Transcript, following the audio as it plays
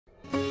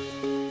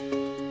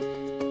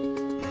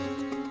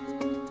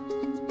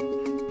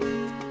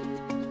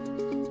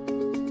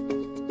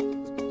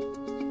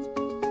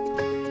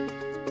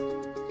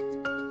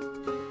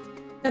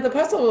The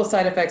possible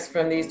side effects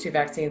from these two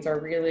vaccines are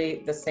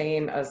really the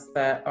same as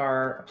that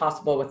are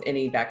possible with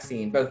any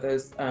vaccine, both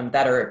those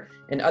that are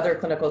in other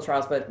clinical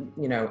trials, but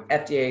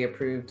FDA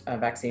approved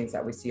vaccines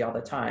that we see all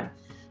the time.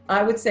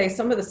 I would say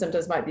some of the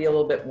symptoms might be a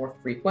little bit more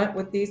frequent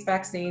with these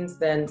vaccines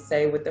than,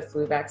 say, with the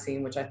flu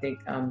vaccine, which I think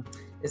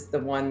is the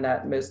one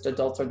that most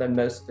adults are the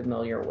most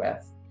familiar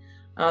with.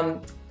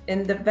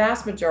 In the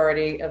vast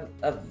majority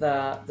of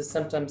the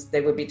symptoms,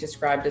 they would be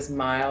described as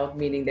mild,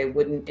 meaning they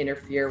wouldn't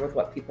interfere with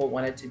what people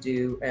wanted to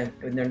do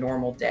in their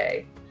normal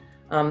day.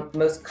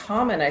 Most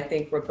common, I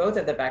think, for both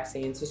of the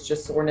vaccines is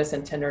just soreness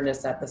and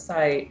tenderness at the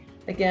site,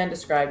 again,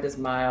 described as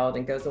mild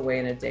and goes away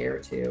in a day or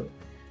two.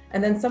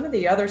 And then some of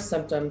the other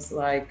symptoms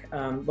like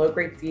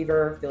low-grade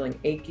fever, feeling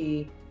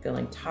achy,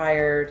 feeling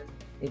tired,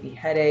 maybe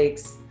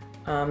headaches.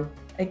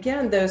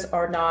 Again, those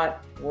are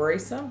not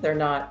worrisome. They're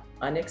not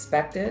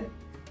unexpected.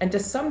 And to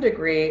some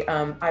degree,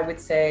 I would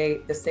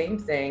say the same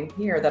thing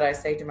here that I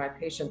say to my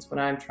patients when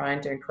I'm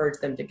trying to encourage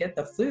them to get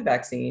the flu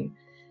vaccine,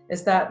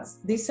 is that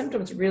these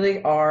symptoms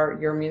really are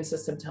your immune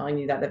system telling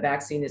you that the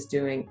vaccine is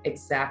doing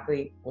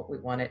exactly what we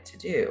want it to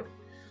do.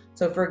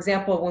 So for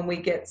example, when we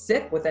get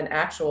sick with an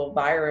actual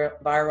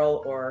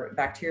viral or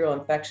bacterial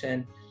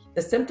infection,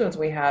 the symptoms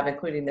we have,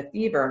 including the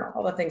fever and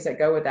all the things that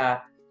go with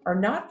that, are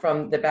not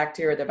from the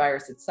bacteria or the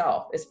virus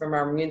itself. It's from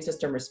our immune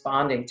system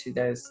responding to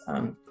those,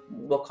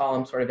 we'll call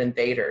them sort of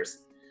invaders.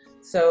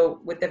 So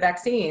with the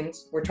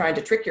vaccines, we're trying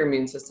to trick your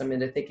immune system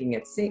into thinking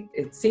it's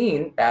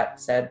seen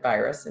that said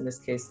virus, in this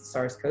case, the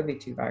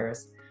SARS-CoV-2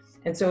 virus.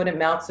 And so it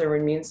mounts their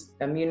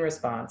immune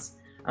response.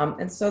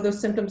 And so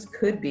those symptoms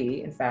could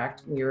be, in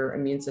fact, your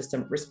immune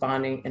system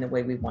responding in a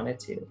way we want it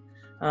to.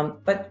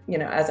 But,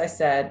 as I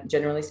said,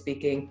 generally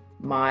speaking,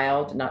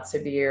 mild, not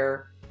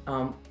severe,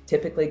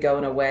 typically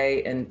going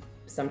away in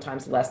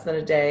sometimes less than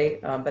a day,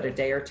 but a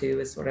day or two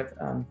is sort of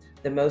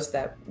the most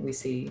that we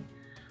see.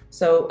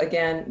 So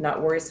again,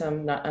 not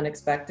worrisome, not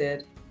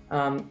unexpected.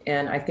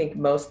 And I think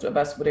most of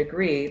us would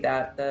agree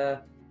that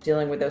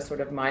dealing with those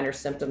sort of minor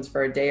symptoms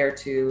for a day or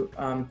two,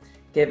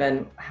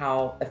 given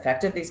how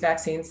effective these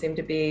vaccines seem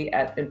to be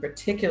at, in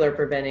particular,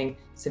 preventing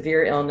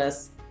severe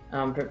illness,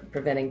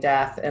 preventing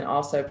death, and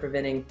also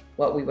preventing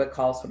what we would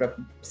call sort of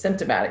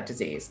symptomatic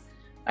disease.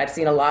 I've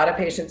seen a lot of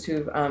patients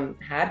who've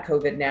had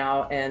COVID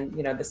now, and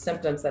the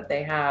symptoms that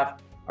they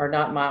have are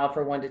not mild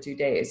for 1 to 2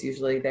 days.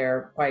 Usually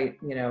they're quite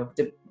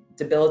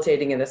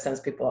debilitating in the sense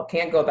people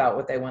can't go about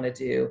what they want to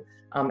do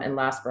and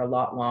last for a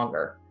lot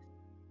longer.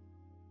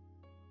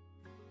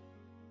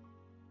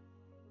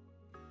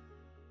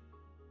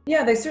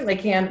 Yeah, they certainly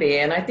can be.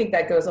 And I think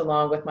that goes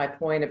along with my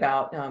point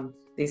about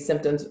these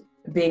symptoms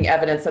being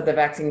evidence that the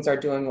vaccines are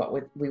doing what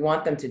we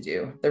want them to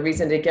do. The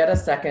reason to get a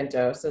second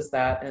dose is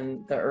that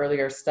in the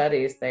earlier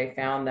studies, they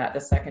found that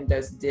the second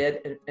dose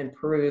did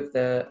improve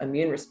the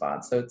immune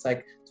response. So it's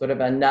like sort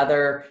of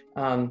another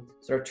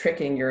sort of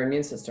tricking your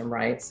immune system,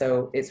 right?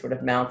 So it sort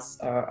of mounts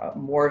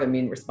more of an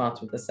immune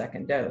response with the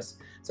second dose.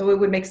 So it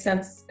would make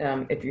sense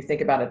if you think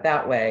about it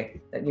that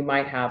way, that you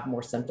might have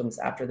more symptoms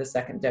after the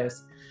second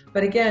dose.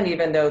 But again,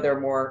 even though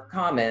they're more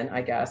common,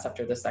 I guess,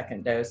 after the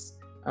second dose,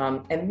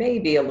 and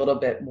maybe a little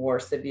bit more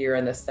severe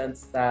in the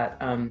sense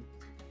that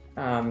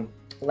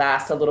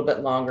last a little bit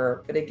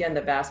longer. But again,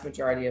 the vast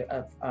majority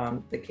of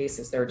the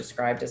cases, they're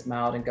described as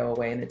mild and go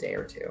away in a day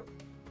or two.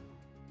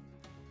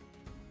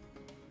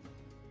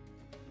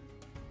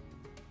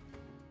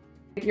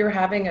 If you're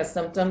having a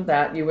symptom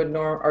that you would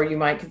or you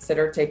might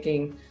consider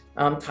taking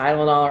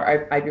Tylenol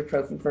or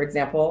Ibuprofen, for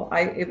example,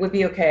 it would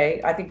be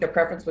okay. I think the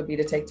preference would be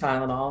to take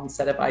Tylenol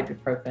instead of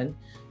Ibuprofen,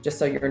 just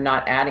so you're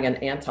not adding an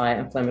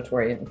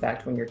anti-inflammatory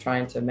effect when you're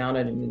trying to mount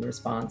an immune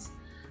response.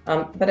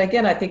 But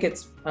again, I think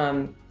it's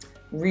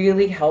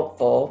really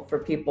helpful for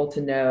people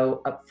to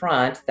know up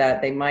front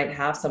that they might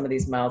have some of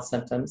these mild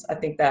symptoms. I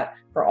think that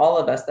for all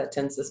of us, that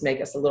tends to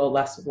make us a little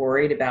less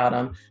worried about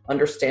them,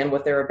 understand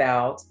what they're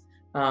about.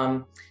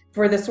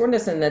 For the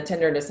soreness and the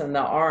tenderness in the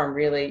arm,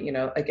 really,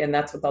 again,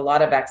 that's with a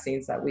lot of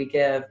vaccines that we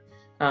give.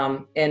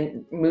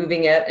 And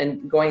moving it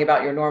and going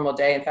about your normal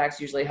day, in fact,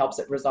 usually helps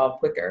it resolve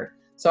quicker.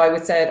 So I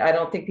would say I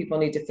don't think people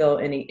need to feel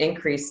any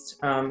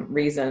increased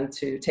reason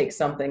to take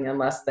something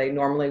unless they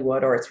normally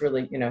would, or it's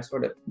really,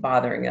 sort of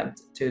bothering them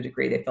to a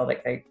degree they feel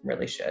like they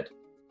really should.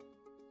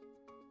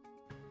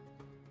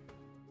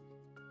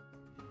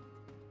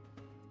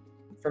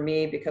 For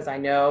me, because I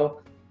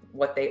know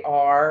what they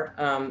are,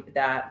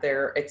 that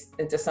they're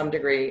to some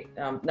degree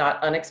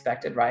not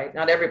unexpected, right?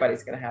 Not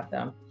everybody's going to have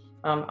them.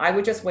 I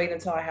would just wait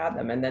until I have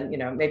them, and then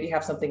maybe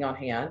have something on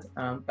hand.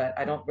 But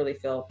I don't really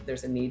feel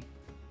there's a need,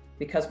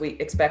 because we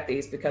expect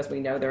these, because we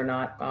know they're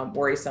not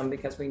worrisome,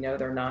 because we know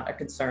they're not a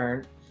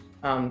concern.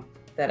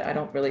 That I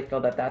don't really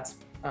feel that that's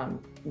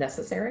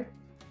necessary.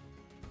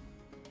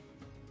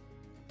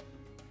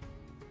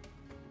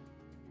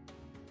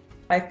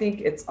 I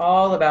think it's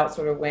all about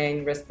sort of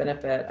weighing risk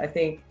benefit. I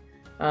think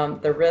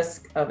the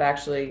risk of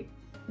actually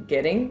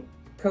getting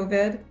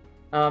COVID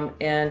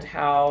and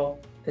how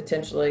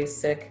potentially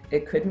sick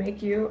it could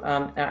make you.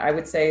 I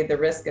would say the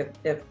risk of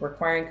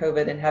requiring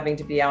COVID and having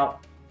to be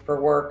out for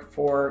work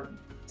for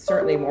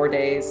certainly more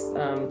days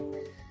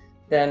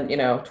than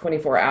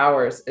 24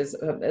 hours is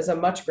a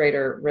much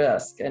greater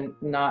risk, and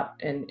not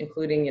and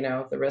including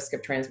the risk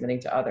of transmitting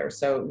to others.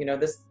 So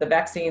the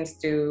vaccines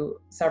do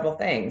several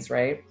things,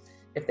 right?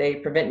 If they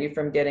prevent you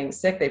from getting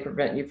sick, they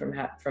prevent you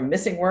from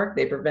missing work,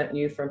 they prevent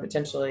you from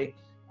potentially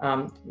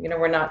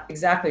we're not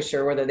exactly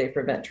sure whether they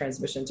prevent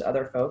transmission to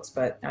other folks,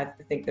 but I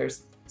think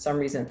there's some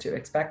reason to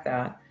expect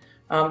that,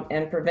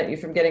 and prevent you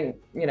from getting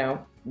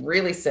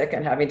really sick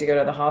and having to go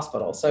to the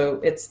hospital. So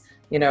it's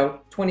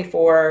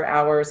 24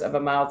 hours of a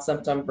mild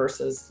symptom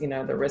versus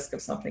the risk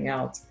of something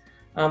else.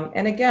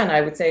 And again, I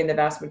would say in the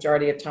vast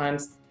majority of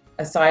times,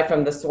 aside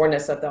from the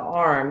soreness of the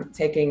arm,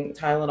 taking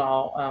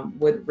Tylenol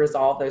would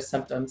resolve those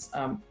symptoms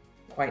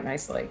quite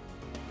nicely.